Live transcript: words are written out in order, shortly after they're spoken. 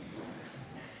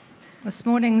This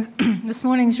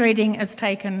morning's reading is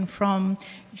taken from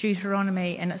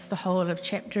Deuteronomy, and it's the whole of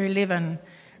chapter 11,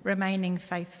 remaining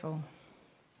faithful.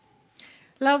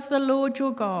 Love the Lord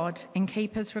your God and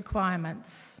keep his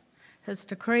requirements, his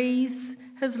decrees,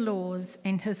 his laws,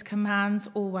 and his commands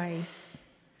always.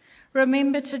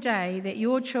 Remember today that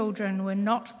your children were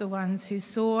not the ones who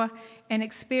saw and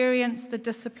experienced the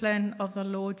discipline of the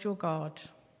Lord your God,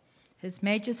 his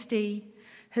majesty,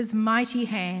 his mighty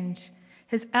hand,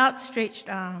 his outstretched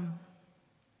arm,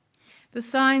 the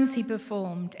signs he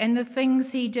performed and the things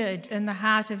he did in the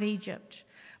heart of Egypt,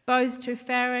 both to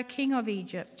Pharaoh, king of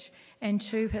Egypt, and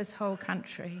to his whole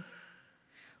country.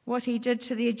 What he did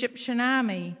to the Egyptian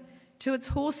army, to its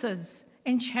horses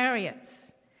and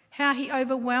chariots, how he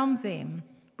overwhelmed them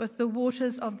with the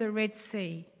waters of the Red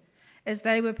Sea as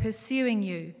they were pursuing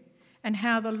you, and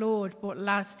how the Lord brought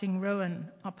lasting ruin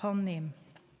upon them.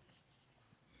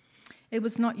 It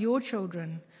was not your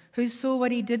children who saw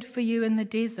what he did for you in the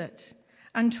desert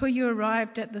until you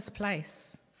arrived at this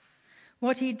place.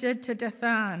 What he did to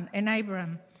Dathan and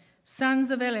Abiram, sons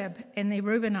of Eliab and the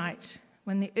Reubenite,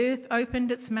 when the earth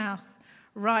opened its mouth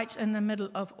right in the middle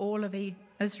of all of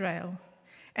Israel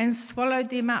and swallowed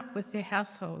them up with their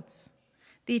households,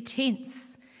 their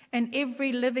tents, and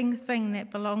every living thing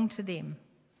that belonged to them.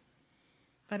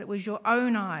 But it was your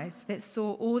own eyes that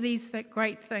saw all these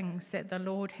great things that the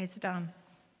Lord has done.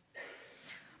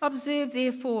 Observe,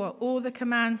 therefore, all the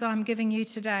commands I am giving you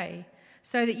today,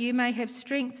 so that you may have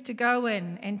strength to go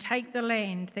in and take the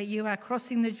land that you are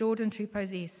crossing the Jordan to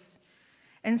possess,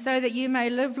 and so that you may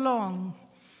live long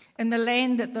in the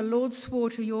land that the Lord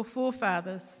swore to your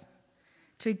forefathers,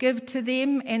 to give to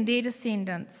them and their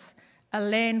descendants a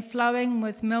land flowing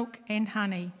with milk and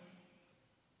honey.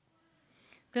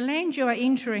 The land you are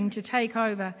entering to take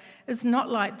over is not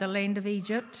like the land of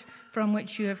Egypt from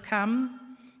which you have come,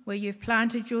 where you've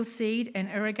planted your seed and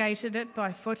irrigated it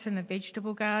by foot in a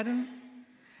vegetable garden.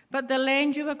 But the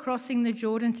land you are crossing the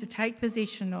Jordan to take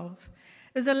possession of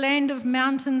is a land of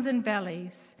mountains and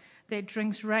valleys that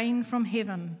drinks rain from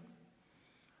heaven.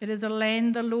 It is a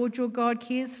land the Lord your God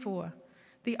cares for.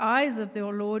 The eyes of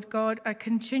your Lord God are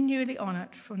continually on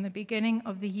it from the beginning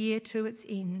of the year to its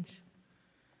end.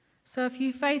 So if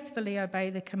you faithfully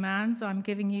obey the commands I'm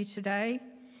giving you today,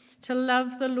 to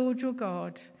love the Lord your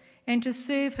God and to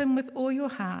serve him with all your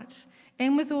heart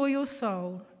and with all your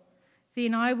soul,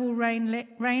 then I will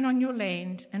rain on your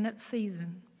land in its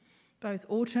season, both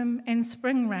autumn and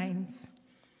spring rains,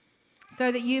 so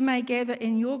that you may gather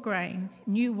in your grain,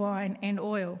 new wine and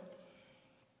oil.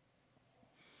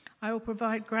 I will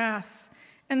provide grass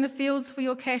in the fields for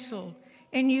your cattle,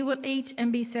 and you will eat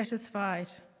and be satisfied.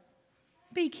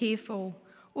 Be careful,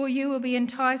 or you will be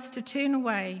enticed to turn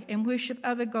away and worship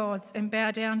other gods and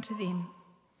bow down to them.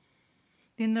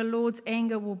 Then the Lord's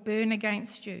anger will burn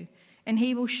against you, and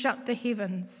he will shut the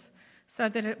heavens so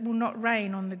that it will not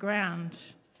rain on the ground.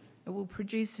 It will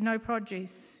produce no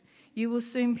produce. You will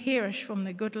soon perish from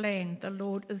the good land the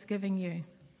Lord is giving you.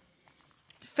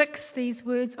 Fix these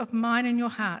words of mine in your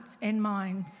hearts and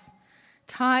minds.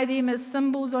 Tie them as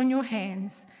symbols on your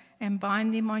hands and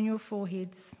bind them on your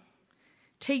foreheads.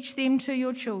 Teach them to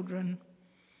your children,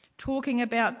 talking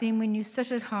about them when you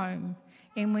sit at home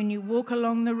and when you walk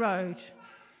along the road,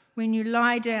 when you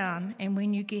lie down and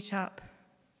when you get up.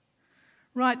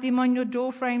 Write them on your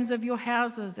doorframes of your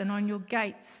houses and on your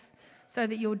gates, so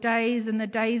that your days and the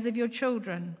days of your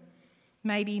children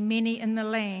may be many in the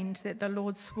land that the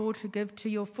Lord swore to give to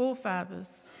your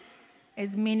forefathers,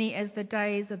 as many as the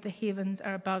days of the heavens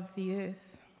are above the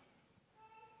earth.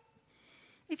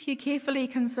 If you carefully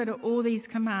consider all these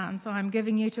commands I am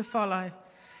giving you to follow,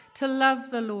 to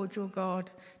love the Lord your God,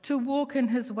 to walk in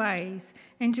his ways,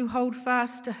 and to hold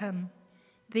fast to him,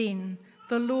 then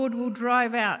the Lord will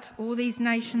drive out all these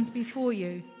nations before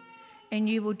you, and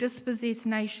you will dispossess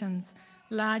nations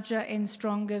larger and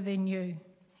stronger than you.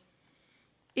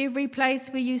 Every place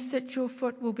where you set your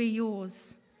foot will be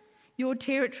yours. Your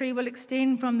territory will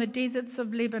extend from the deserts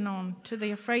of Lebanon to the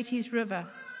Euphrates River,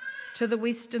 to the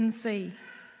western sea.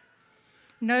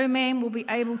 No man will be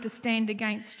able to stand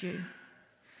against you.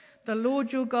 The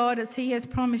Lord your God, as he has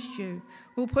promised you,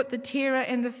 will put the terror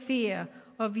and the fear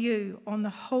of you on the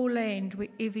whole land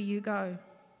wherever you go.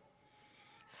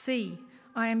 See,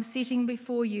 I am setting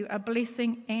before you a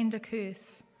blessing and a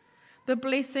curse. The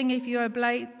blessing if you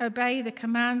obey the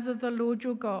commands of the Lord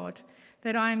your God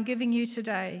that I am giving you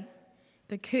today.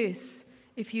 The curse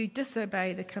if you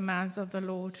disobey the commands of the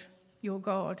Lord your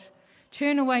God.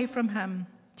 Turn away from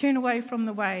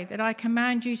the way that I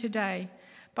command you today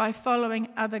by following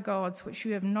other gods which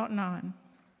you have not known.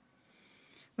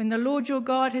 When the Lord your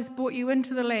God has brought you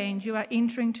into the land you are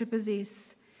entering to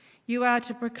possess, you are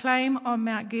to proclaim on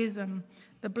Mount Gerizim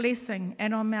the blessing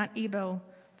and on Mount Ebal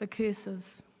the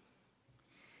curses.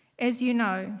 As you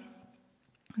know,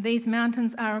 these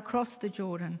mountains are across the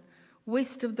Jordan,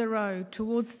 west of the road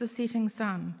towards the setting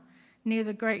sun, near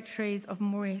the great trees of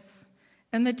Moreh,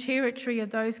 in the territory of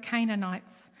those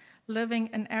Canaanites living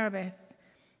in Arabah,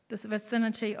 the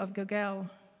vicinity of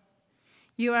Gilgal.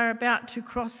 You are about to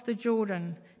cross the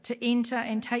Jordan to enter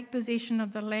and take possession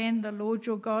of the land the Lord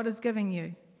your God is giving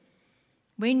you.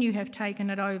 When you have taken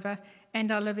it over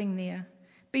and are living there,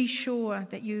 be sure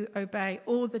that you obey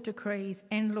all the decrees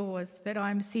and laws that I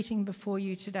am setting before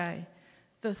you today.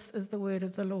 This is the word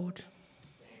of the Lord.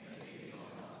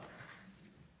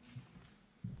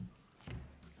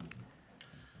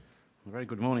 Very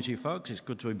good morning to you folks. It's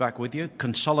good to be back with you.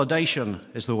 Consolidation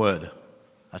is the word.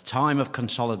 A time of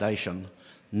consolidation,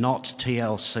 not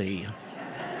TLC.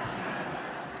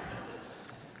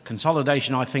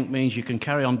 Consolidation, I think, means you can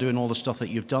carry on doing all the stuff that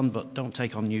you've done, but don't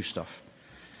take on new stuff.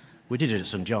 We did it at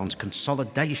St. John's.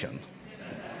 Consolidation.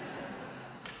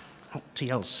 Not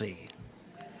TLC.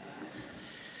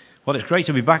 Well, it's great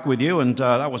to be back with you, and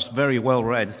that was very well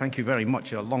read. Thank you very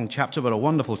much. A long chapter, but a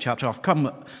wonderful chapter. I've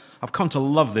come to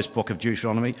love this book of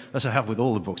Deuteronomy, as I have with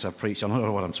all the books I've preached on. I don't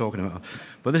know what I'm talking about.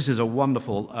 But this is a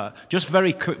wonderful, just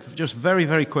very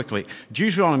quickly.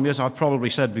 Deuteronomy, as I've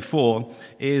probably said before,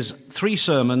 is 3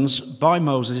 sermons by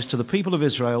Moses to the people of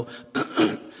Israel,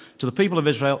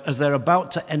 as they're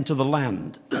about to enter the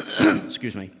land.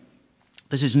 Excuse me.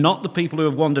 This is not the people who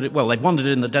have wandered it. Well, they've wandered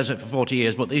in the desert for 40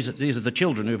 years, but these are the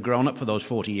children who have grown up for those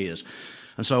 40 years.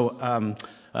 And so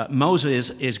Moses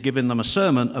is giving them a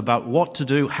sermon about what to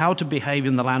do, how to behave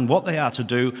in the land, what they are to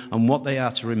do, and what they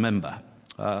are to remember.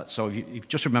 So you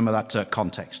just remember that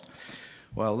context.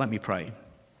 Well, let me pray.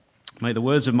 May the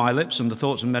words of my lips and the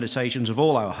thoughts and meditations of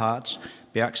all our hearts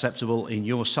be acceptable in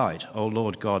your sight, O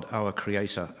Lord God, our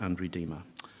Creator and Redeemer.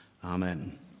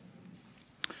 Amen.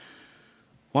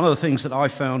 One of the things that I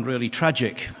found really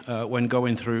tragic when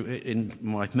going through in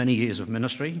my many years of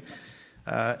ministry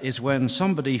is when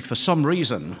somebody, for some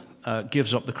reason,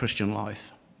 gives up the Christian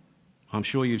life. I'm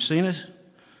sure you've seen it.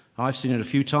 I've seen it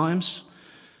a few times.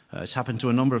 It's happened to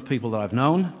a number of people that I've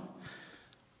known.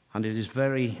 And it is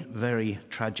very, very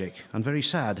tragic and very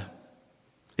sad.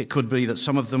 It could be that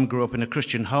some of them grew up in a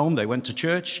Christian home. They went to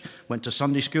church, went to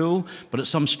Sunday school, but at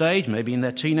some stage, maybe in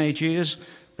their teenage years,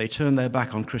 they turned their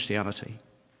back on Christianity.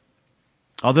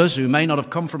 Others who may not have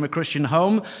come from a Christian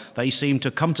home, they seem to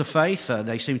come to faith,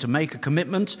 they seem to make a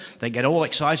commitment, they get all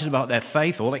excited about their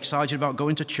faith, all excited about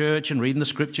going to church and reading the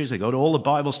scriptures, they go to all the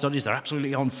Bible studies, they're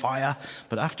absolutely on fire.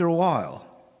 But after a while,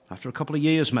 after a couple of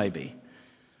years maybe,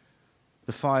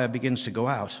 the fire begins to go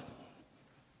out.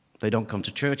 They don't come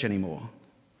to church anymore,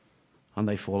 and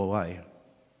they fall away.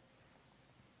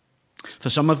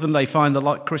 For some of them, they find the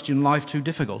Christian life too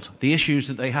difficult. The issues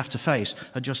that they have to face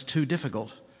are just too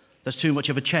difficult. There's too much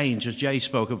of a change, as Jay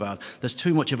spoke about. There's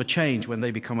too much of a change when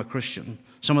they become a Christian.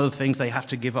 Some of the things they have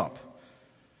to give up.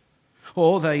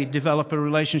 Or they develop a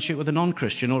relationship with a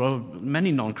non-Christian or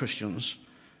many non-Christians.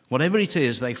 Whatever it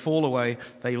is, they fall away,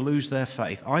 they lose their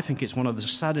faith. I think it's one of the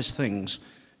saddest things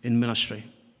in ministry.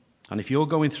 And if you're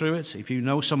going through it, if you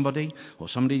know somebody or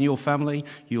somebody in your family,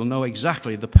 you'll know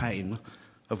exactly the pain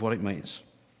of what it means.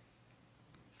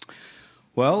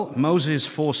 Well, Moses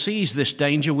foresees this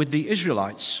danger with the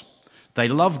Israelites. They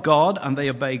love God and they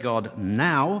obey God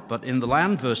now, but in the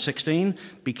land, verse 16,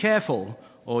 be careful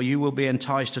or you will be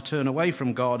enticed to turn away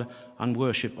from God and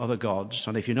worship other gods.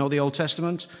 And if you know the Old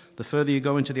Testament, the further you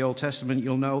go into the Old Testament,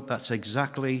 you'll know that's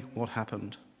exactly what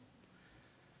happened.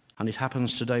 And it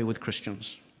happens today with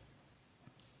Christians.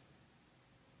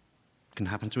 It can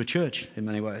happen to a church in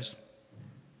many ways.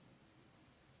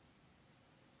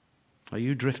 Are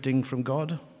you drifting from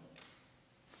God?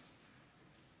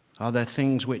 Are there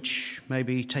things which may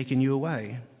be taking you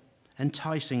away,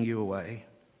 enticing you away?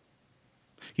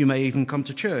 You may even come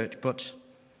to church, but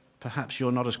perhaps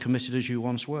you're not as committed as you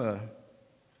once were.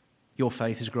 Your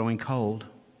faith is growing cold.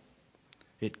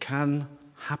 It can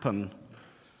happen.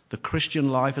 The Christian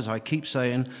life, as I keep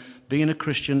saying, being a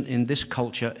Christian in this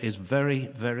culture is very,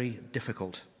 very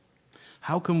difficult.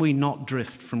 How can we not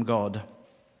drift from God?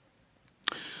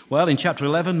 Well, in chapter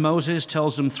 11, Moses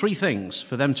tells them 3 things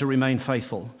for them to remain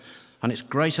faithful. And it's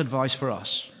great advice for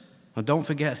us. And don't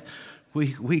forget,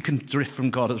 we can drift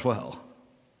from God as well.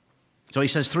 So he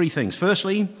says 3 things.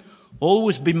 Firstly,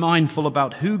 always be mindful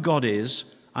about who God is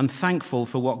and thankful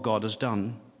for what God has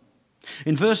done.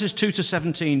 In verses 2 to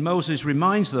 17, Moses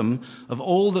reminds them of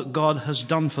all that God has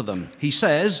done for them. He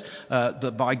says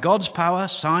that by God's power,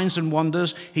 signs and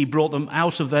wonders, he brought them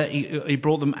out of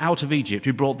Egypt.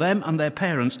 He brought them and their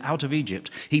parents out of Egypt.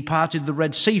 He parted the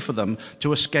Red Sea for them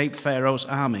to escape Pharaoh's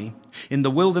army. In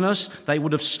the wilderness, they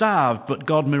would have starved, but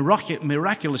God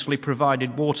miraculously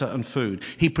provided water and food.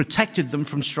 He protected them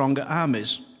from stronger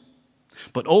armies.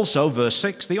 But also, verse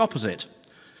 6, the opposite.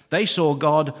 They saw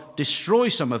God destroy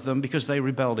some of them because they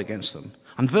rebelled against them.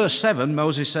 And verse 7,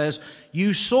 Moses says,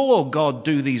 you saw God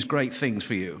do these great things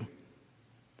for you.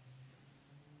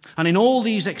 And in all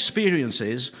these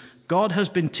experiences, God has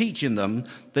been teaching them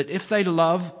that if they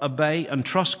love, obey, and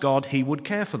trust God, he would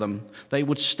care for them. They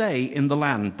would stay in the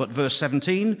land. But verse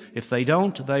 17, if they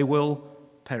don't, they will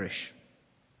perish.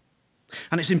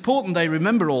 And it's important they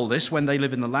remember all this when they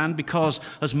live in the land, because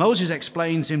as Moses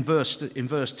explains in verse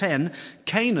 10,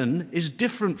 Canaan is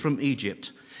different from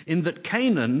Egypt in that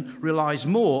Canaan relies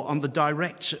more on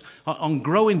on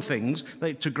growing things.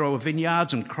 To grow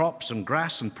vineyards and crops and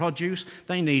grass and produce,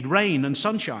 they need rain and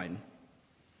sunshine.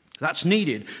 That's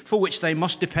needed, for which they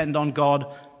must depend on God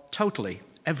totally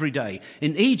every day.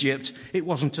 In Egypt, it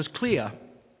wasn't as clear.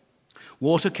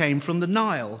 Water came from the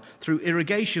Nile through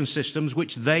irrigation systems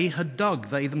which they had dug,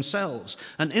 they themselves.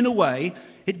 And in a way,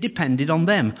 it depended on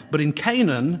them. But in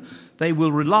Canaan, they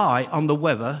will rely on the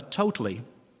weather totally.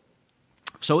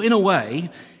 So in a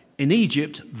way, in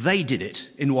Egypt, they did it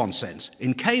in one sense.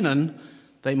 In Canaan,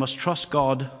 they must trust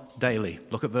God daily.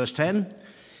 Look at verse 10.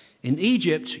 In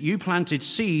Egypt, you planted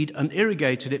seed and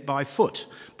irrigated it by foot,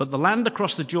 but the land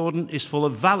across the Jordan is full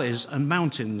of valleys and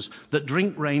mountains that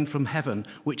drink rain from heaven,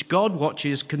 which God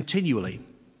watches continually.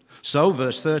 So,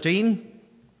 verse 13,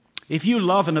 if you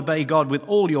love and obey God with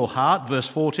all your heart, verse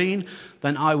 14,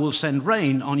 then I will send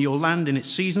rain on your land in its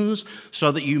seasons,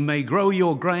 so that you may grow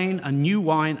your grain and new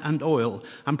wine and oil,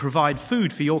 and provide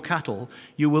food for your cattle.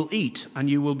 You will eat and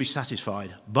you will be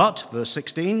satisfied. But, verse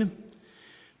 16,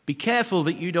 be careful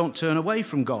that you don't turn away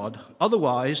from God.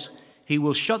 Otherwise, he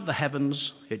will shut the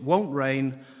heavens, it won't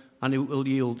rain, and it will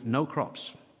yield no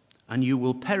crops. And you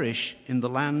will perish in the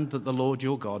land that the Lord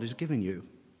your God is giving you.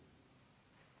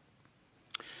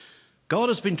 God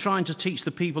has been trying to teach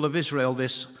the people of Israel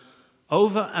this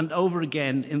over and over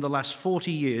again in the last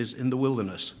 40 years in the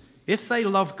wilderness. If they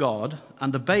love God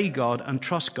and obey God and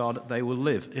trust God, they will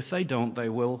live. If they don't, they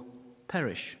will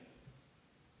perish.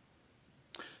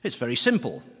 It's very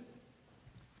simple.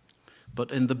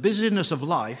 But in the busyness of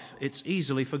life, it's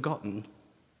easily forgotten.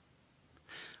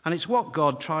 And it's what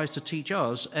God tries to teach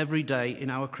us every day in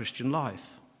our Christian life.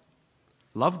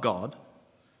 Love God,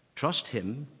 trust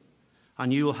him,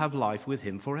 and you will have life with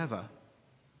him forever.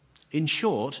 In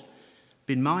short,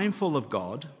 be mindful of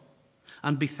God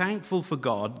and be thankful for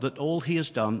God that all he has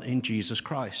done in Jesus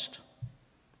Christ.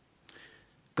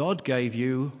 God gave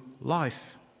you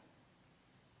life.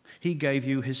 He gave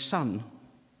you his Son.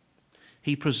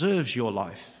 He preserves your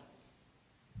life.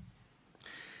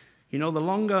 You know, the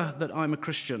longer that I'm a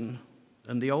Christian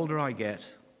and the older I get,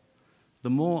 the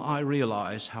more I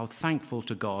realize how thankful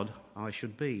to God I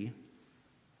should be.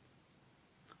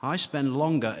 I spend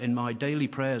longer in my daily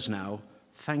prayers now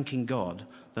thanking God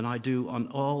than I do on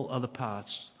all other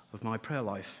parts of my prayer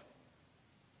life.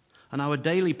 And our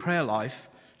daily prayer life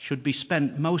should be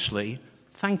spent mostly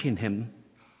thanking him.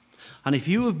 And if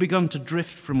you have begun to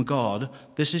drift from God,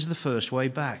 this is the first way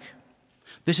back.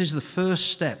 This is the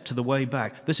first step to the way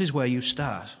back. This is where you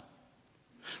start.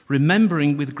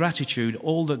 Remembering with gratitude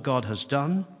all that God has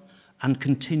done and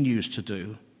continues to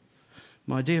do.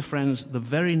 My dear friends, the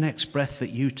very next breath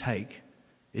that you take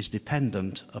is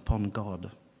dependent upon God.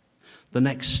 The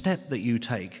next step that you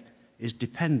take is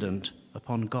dependent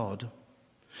upon God.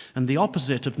 And the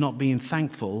opposite of not being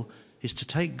thankful is to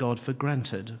take God for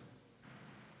granted.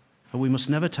 And we must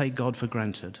never take God for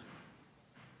granted.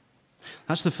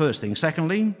 That's the first thing.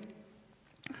 Secondly,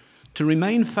 to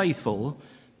remain faithful,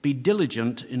 be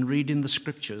diligent in reading the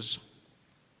scriptures.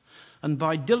 And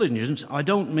by diligent, I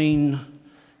don't mean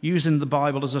using the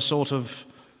Bible as a sort of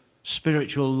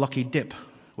spiritual lucky dip,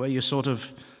 where you sort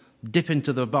of dip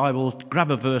into the Bible,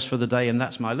 grab a verse for the day, and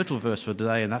that's my little verse for the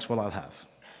day, and that's what I'll have.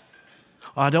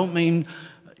 I don't mean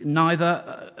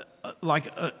neither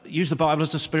use the Bible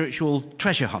as a spiritual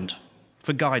treasure hunt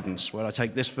for guidance, where I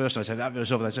take this verse and I take that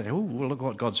verse over there and say, oh, well, look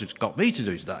what God's got me to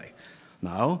do today.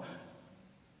 No.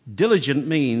 Diligent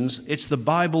means it's the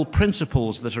Bible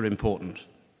principles that are important.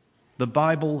 The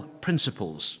Bible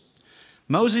principles.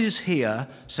 Moses here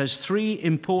says three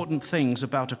important things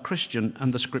about a Christian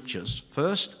and the scriptures.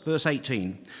 First, verse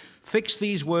 18. Fix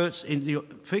these words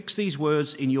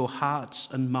in your hearts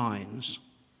and minds.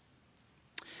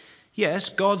 Yes,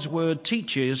 God's word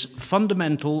teaches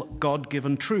fundamental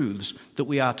God-given truths that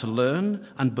we are to learn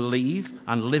and believe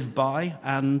and live by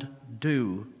and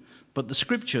do. But the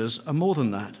scriptures are more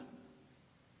than that.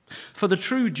 For the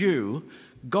true Jew,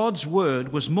 God's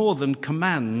word was more than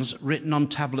commands written on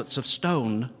tablets of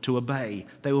stone to obey.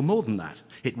 They were more than that.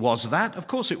 It was that, of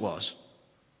course it was.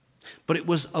 But it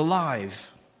was alive.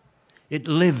 It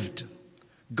lived.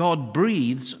 God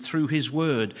breathes through his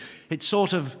word. It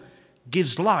sort of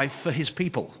gives life for his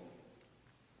people.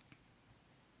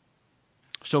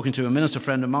 I was talking to a minister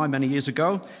friend of mine many years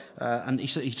ago, and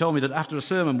he told me that after a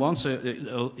sermon once,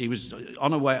 he was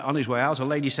on his way out, a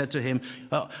lady said to him,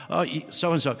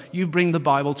 so-and-so, you bring the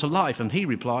Bible to life. And he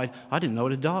replied, I didn't know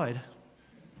it had died.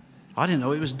 I didn't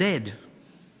know it was dead.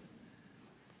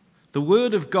 The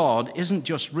Word of God isn't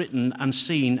just written and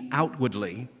seen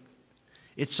outwardly.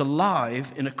 It's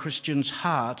alive in a Christian's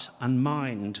heart and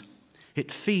mind.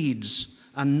 It feeds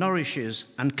and nourishes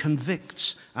and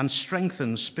convicts and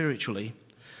strengthens spiritually.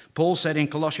 Paul said in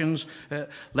Colossians,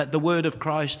 let the word of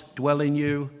Christ dwell in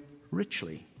you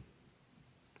richly.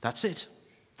 That's it.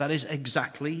 That is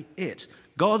exactly it.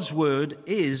 God's word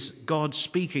is God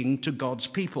speaking to God's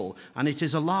people, and it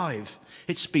is alive.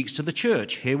 It speaks to the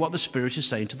church. Hear what the Spirit is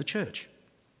saying to the church.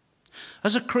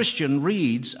 As a Christian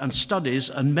reads and studies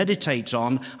and meditates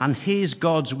on and hears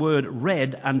God's word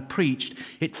read and preached,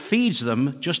 it feeds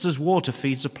them just as water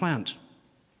feeds a plant.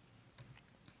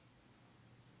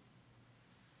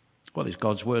 Well, is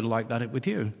God's word like that with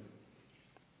you?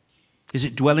 Is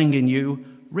it dwelling in you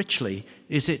richly?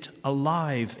 Is it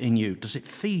alive in you? Does it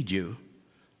feed you?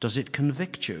 Does it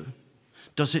convict you?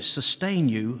 Does it sustain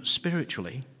you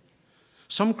spiritually?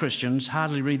 Some Christians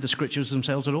hardly read the scriptures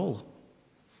themselves at all.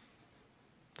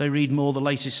 They read more the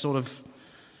latest sort of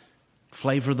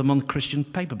flavour of the month Christian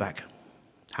paperback.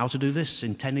 How to do this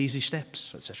in 10 easy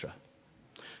steps, etc.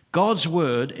 God's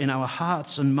word in our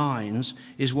hearts and minds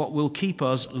is what will keep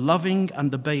us loving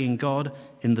and obeying God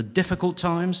in the difficult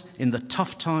times, in the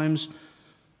tough times,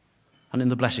 and in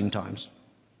the blessing times.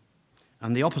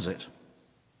 And the opposite.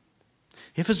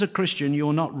 If as a Christian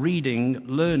you're not reading,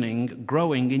 learning,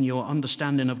 growing in your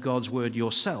understanding of God's word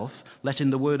yourself, letting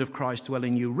the word of Christ dwell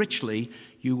in you richly,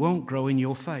 you won't grow in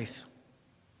your faith.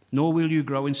 Nor will you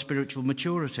grow in spiritual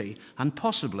maturity. And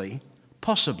possibly,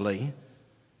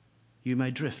 you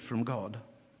may drift from God.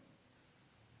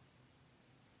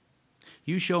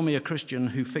 You show me a Christian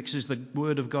who fixes the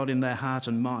word of God in their heart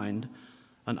and mind,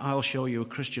 and I'll show you a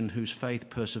Christian whose faith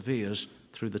perseveres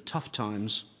through the tough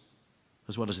times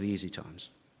as well as the easy times.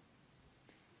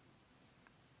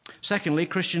 Secondly,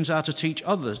 Christians are to teach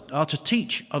others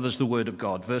the word of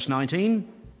God. Verse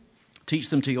 19, teach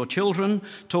them to your children.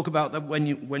 Talk about them when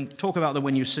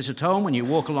you sit at home, when you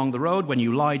walk along the road, when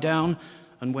you lie down,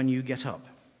 and when you get up.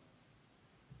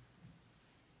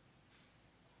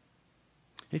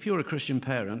 If you're a Christian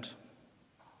parent,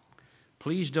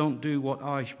 please don't do what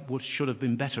I should have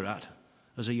been better at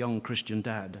as a young Christian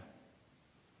dad.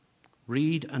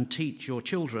 Read and teach your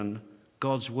children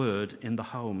God's word in the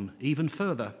home. Even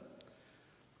further,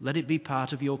 let it be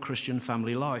part of your Christian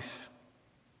family life.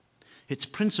 Its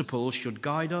principles should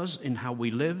guide us in how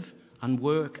we live and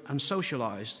work and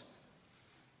socialize.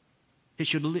 It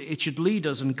should lead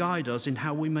us and guide us in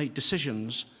how we make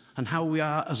decisions and how we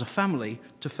are as a family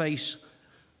to face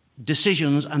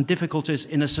decisions and difficulties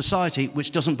in a society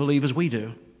which doesn't believe as we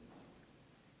do.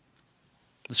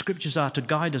 The scriptures are to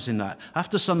guide us in that.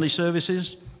 After Sunday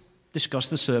services, discuss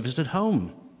the service at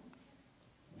home.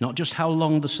 Not just how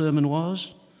long the sermon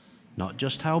was, not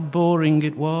just how boring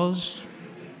it was,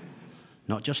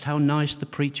 not just how nice the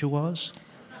preacher was,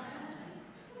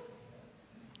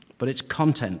 but its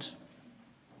content.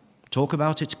 Talk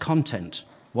about its content.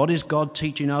 What is God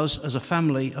teaching us as a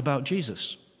family about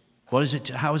Jesus? How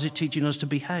is it teaching us to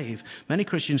behave? Many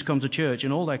Christians come to church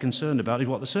and all they're concerned about is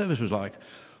what the service was like.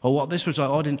 Or what this was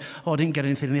like. I didn't get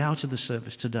anything out of the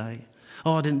service today.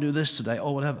 I didn't do this today,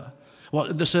 or whatever.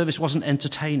 The service wasn't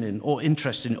entertaining or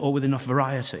interesting or with enough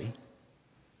variety.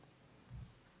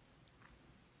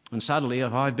 And sadly,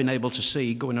 I've been able to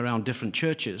see, going around different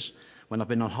churches, when I've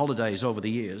been on holidays over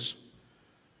the years,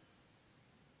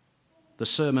 the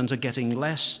sermons are getting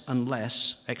less and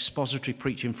less expository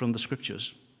preaching from the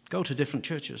scriptures. Go to different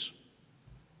churches.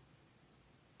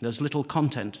 There's little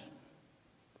content.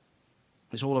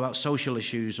 It's all about social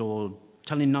issues or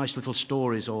telling nice little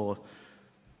stories.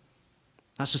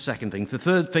 That's the second thing. The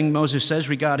third thing Moses says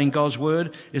regarding God's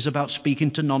word is about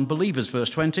speaking to non-believers. Verse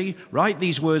 20, write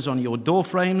these words on your door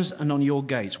frames and on your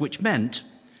gates, which meant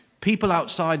people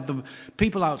outside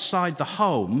the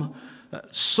home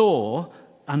saw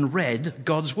and read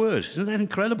God's word. Isn't that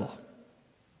incredible?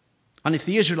 And if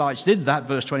the Israelites did that,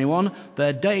 verse 21,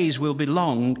 their days will be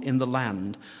long in the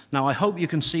land. Now, I hope you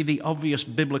can see the obvious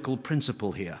biblical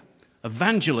principle here.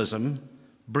 Evangelism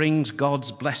brings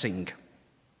God's blessing.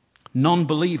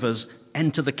 Non-believers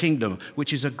enter the kingdom,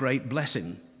 which is a great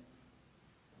blessing.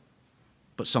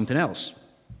 But something else.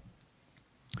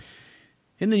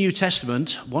 In the New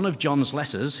Testament, one of John's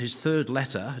letters, his third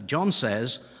letter, John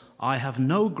says, I have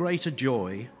no greater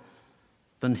joy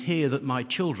than hear that my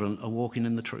children are walking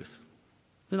in the truth.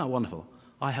 Isn't that wonderful?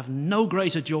 I have no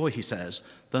greater joy, he says,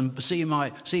 than seeing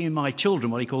my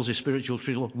children, what he calls his spiritual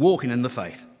children, walking in the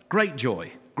faith. Great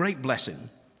joy, great blessing.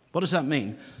 What does that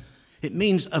mean? It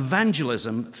means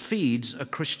evangelism feeds a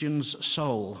Christian's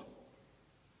soul.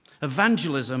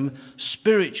 Evangelism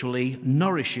spiritually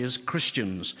nourishes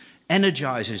Christians,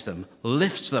 energizes them,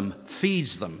 lifts them,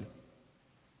 feeds them.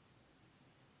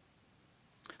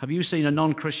 Have you seen a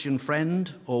non-Christian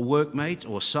friend or workmate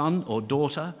or son or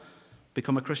daughter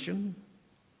become a Christian?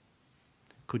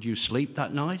 Could you sleep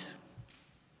that night?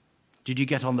 Did you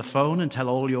get on the phone and tell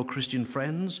all your Christian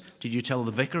friends? Did you tell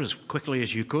the vicar as quickly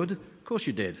as you could? Of course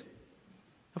you did.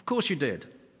 Of course you did.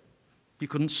 You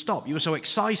couldn't stop. You were so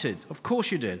excited. Of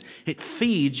course you did. It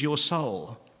feeds your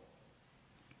soul.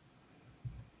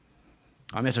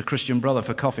 I met a Christian brother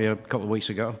for coffee a couple of weeks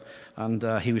ago,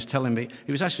 and he was telling me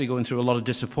he was actually going through a lot of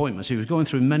disappointments. He was going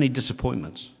through many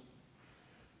disappointments.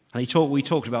 And we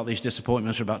talked about these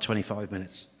disappointments for about 25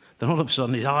 minutes. Then all of a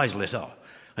sudden his eyes lit up.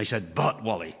 And he said, but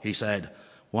Wally, he said,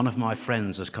 one of my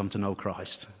friends has come to know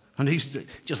Christ. And he's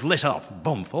just lit up,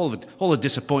 bump, all the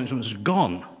disappointments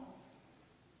gone.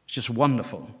 It's just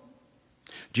wonderful.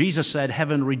 Jesus said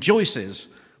heaven rejoices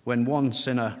when one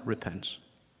sinner repents.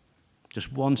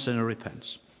 Just one sinner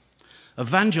repents.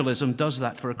 Evangelism does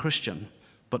that for a Christian,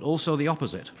 but also the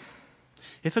opposite.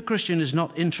 If a Christian is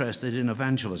not interested in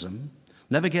evangelism,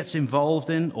 never gets involved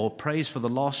in or prays for the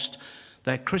lost,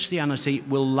 their Christianity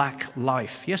will lack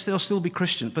life. Yes, they'll still be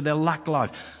Christian, but they'll lack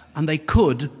life. And they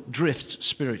could drift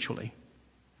spiritually.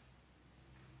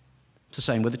 It's the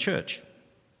same with the church.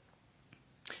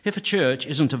 If a church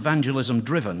isn't evangelism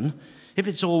driven, if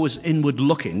it's always inward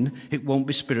looking, it won't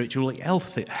be spiritually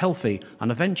healthy,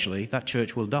 and eventually that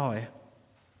church will die.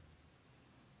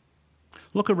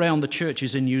 Look around the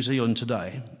churches in New Zealand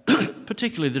today,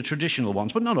 particularly the traditional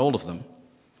ones, but not all of them.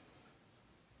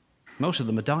 Most of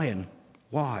them are dying.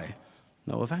 Why?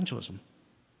 No evangelism.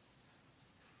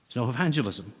 There's no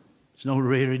evangelism. There's no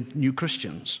rearing new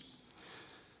Christians.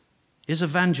 Is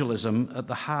evangelism at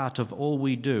the heart of all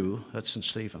we do at St.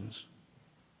 Stephen's?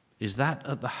 Is that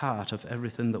at the heart of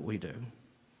everything that we do?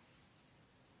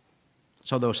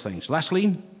 So those things.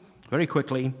 Lastly, very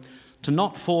quickly, to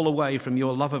not fall away from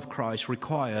your love of Christ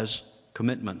requires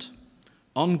commitment.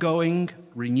 Ongoing,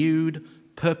 renewed,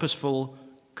 purposeful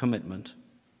commitment.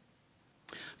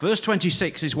 Verse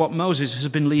 26 is what Moses has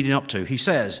been leading up to. He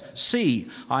says, see,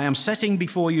 I am setting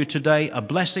before you today a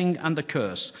blessing and a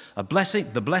curse. The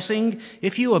blessing,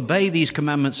 if you obey these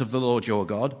commandments of the Lord your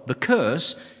God. The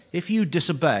curse, if you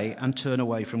disobey and turn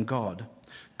away from God.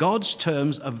 God's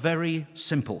terms are very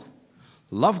simple.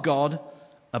 Love God,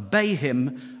 obey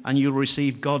him, and you'll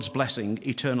receive God's blessing,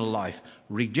 eternal life.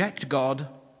 Reject God,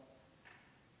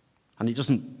 and it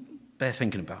doesn't bear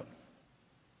thinking about.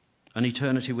 An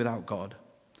eternity without God.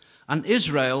 And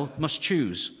Israel must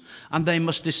choose, and they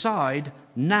must decide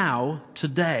now,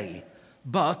 today.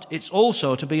 But it's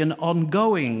also to be an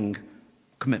ongoing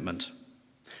commitment.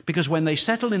 Because when they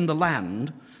settle in the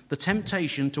land, the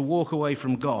temptation to walk away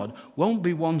from God won't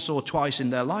be once or twice in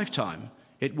their lifetime.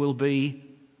 It will be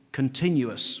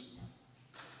continuous.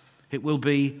 It will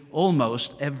be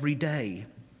almost every day.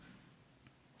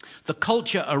 The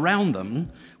culture around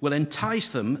them will entice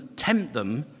them, tempt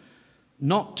them,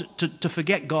 not to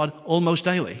forget God almost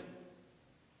daily.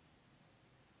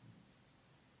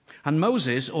 And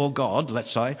Moses, or God,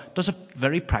 let's say, does a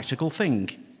very practical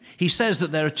thing. He says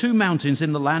that there are two mountains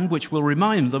in the land which will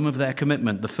remind them of their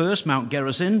commitment. The first, Mount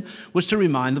Gerizim, was to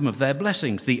remind them of their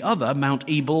blessings. The other, Mount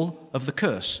Ebal, of the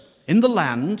curse. In the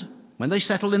land, when they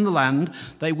settled in the land,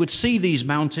 they would see these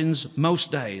mountains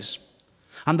most days.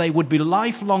 And they would be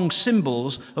lifelong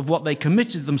symbols of what they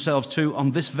committed themselves to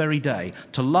on this very day.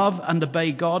 To love and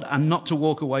obey God and not to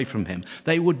walk away from him.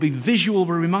 They would be visual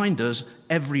reminders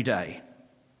every day.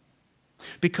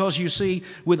 Because you see,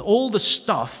 with all the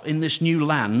stuff in this new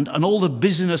land and all the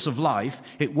busyness of life,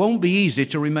 it won't be easy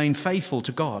to remain faithful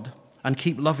to God and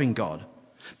keep loving God.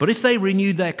 But if they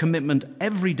renewed their commitment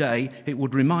every day, it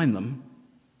would remind them.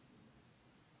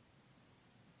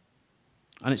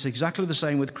 And it's exactly the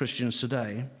same with Christians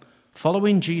today.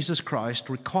 Following Jesus Christ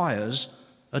requires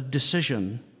a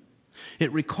decision.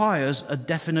 It requires a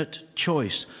definite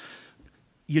choice.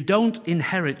 You don't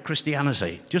inherit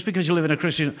Christianity. Just because you live in a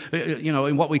Christian,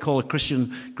 in what we call a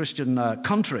Christian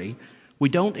country, we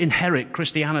don't inherit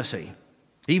Christianity.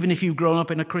 Even if you've grown up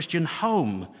in a Christian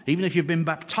home, even if you've been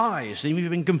baptized, even if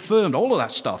you've been confirmed, all of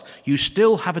that stuff, you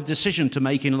still have a decision to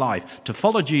make in life, to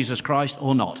follow Jesus Christ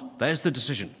or not. There's the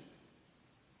decision.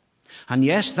 And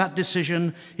yes, that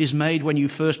decision is made when you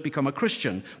first become a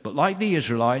Christian. But like the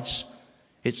Israelites,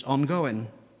 it's ongoing,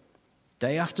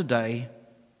 day after day,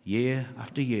 year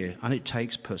after year, and it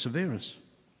takes perseverance.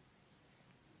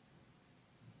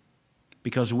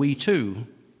 Because we too,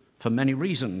 for many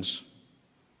reasons,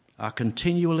 are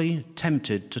continually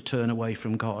tempted to turn away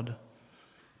from God.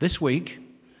 This week,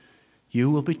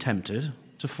 you will be tempted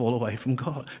to fall away from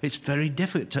God. It's very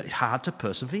difficult, it's hard to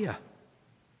persevere.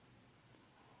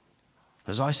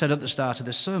 As I said at the start of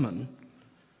this sermon,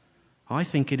 I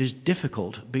think it is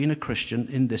difficult being a Christian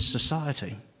in this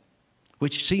society,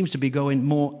 which seems to be going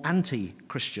more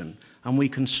anti-Christian, and we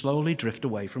can slowly drift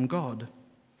away from God.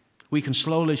 We can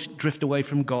slowly drift away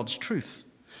from God's truth.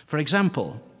 For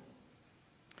example,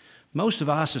 most of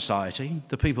our society,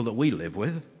 the people that we live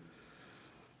with,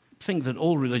 think that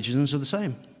all religions are the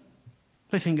same.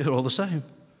 They think they're all the same.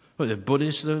 Well, they're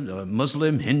Buddhist, they're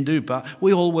Muslim, Hindu, but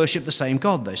we all worship the same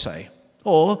God, they say.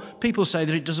 Or people say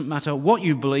that it doesn't matter what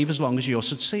you believe as long as you're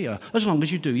sincere, as long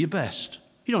as you do your best.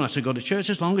 You don't have to go to church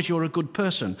as long as you're a good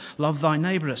person. Love thy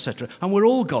neighbour, etc. And we're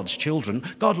all God's children.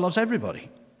 God loves everybody.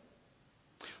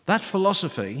 That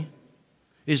philosophy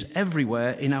is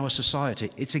everywhere in our society.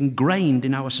 It's ingrained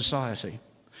in our society.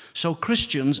 So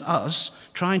Christians, us,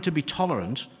 trying to be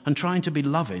tolerant and trying to be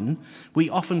loving,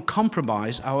 we often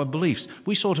compromise our beliefs.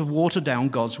 We sort of water down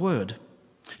God's word.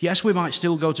 Yes, we might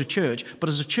still go to church, but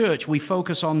as a church we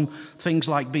focus on things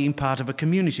like being part of a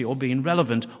community or being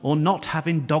relevant or not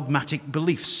having dogmatic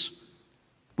beliefs,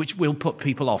 which will put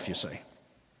people off, you see.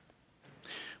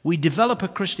 We develop a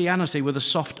Christianity with a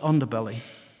soft underbelly.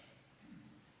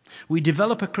 We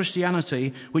develop a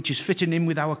Christianity which is fitting in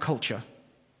with our culture.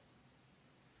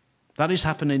 That is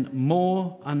happening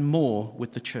more and more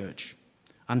with the church.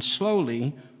 And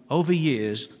slowly, over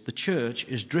years, the church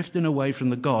is drifting away from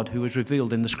the God who is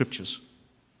revealed in the scriptures.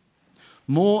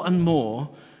 More and more,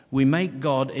 we make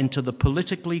God into the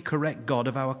politically correct God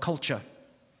of our culture.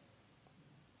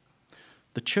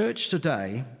 The church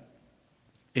today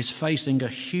is facing a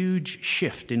huge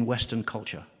shift in Western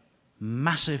culture.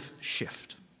 Massive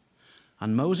shift.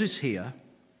 And Moses'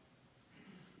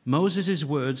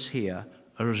 words here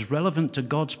are as relevant to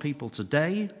God's people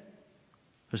today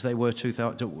as they were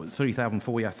 3,000,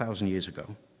 4,000 years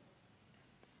ago.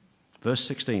 Verse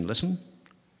 16, listen.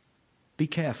 Be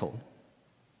careful,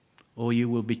 or you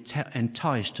will be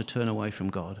enticed to turn away from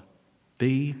God.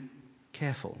 Be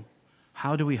careful.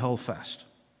 How do we hold fast?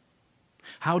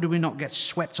 How do we not get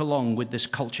swept along with this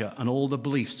culture and all the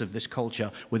beliefs of this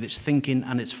culture, with its thinking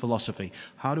and its philosophy?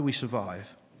 How do we survive?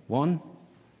 1,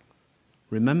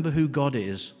 remember who God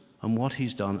is and what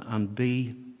he's done and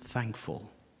be thankful.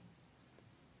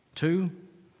 2,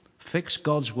 fix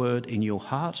God's word in your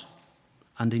heart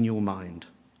and in your mind.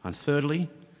 And thirdly,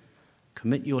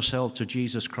 commit yourself to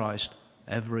Jesus Christ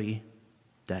every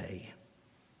day.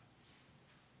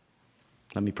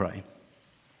 Let me pray.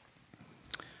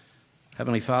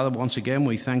 Heavenly Father, once again,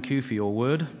 we thank you for your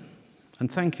word,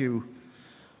 and thank you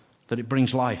that it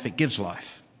brings life, it gives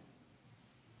life.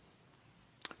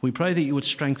 We pray that you would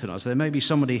strengthen us. There may be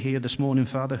somebody here this morning,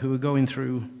 Father, who are going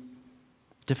through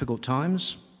difficult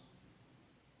times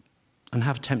and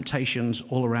have temptations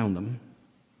all around them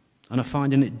and are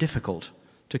finding it difficult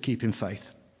to keep in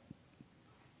faith.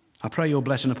 I pray your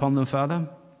blessing upon them, Father.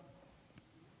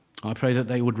 I pray that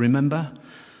they would remember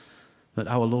that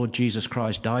our Lord Jesus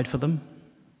Christ died for them,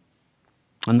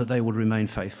 and that they would remain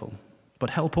faithful. But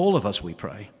help all of us, we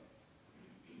pray.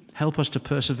 Help us to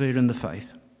persevere in the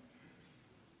faith,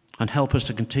 and help us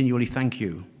to continually thank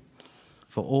you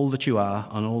for all that you are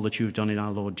and all that you've done in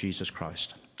our Lord Jesus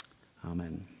Christ.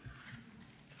 Amen.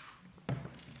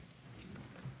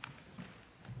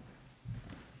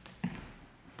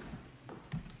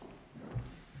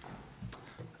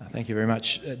 Thank you very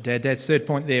much, Dad. Dad's third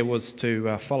point there was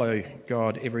to follow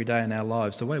God every day in our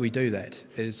lives. The way we do that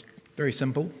is very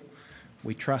simple.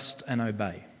 We trust and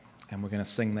obey. And we're going to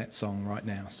sing that song right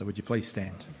now. So would you please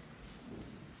stand?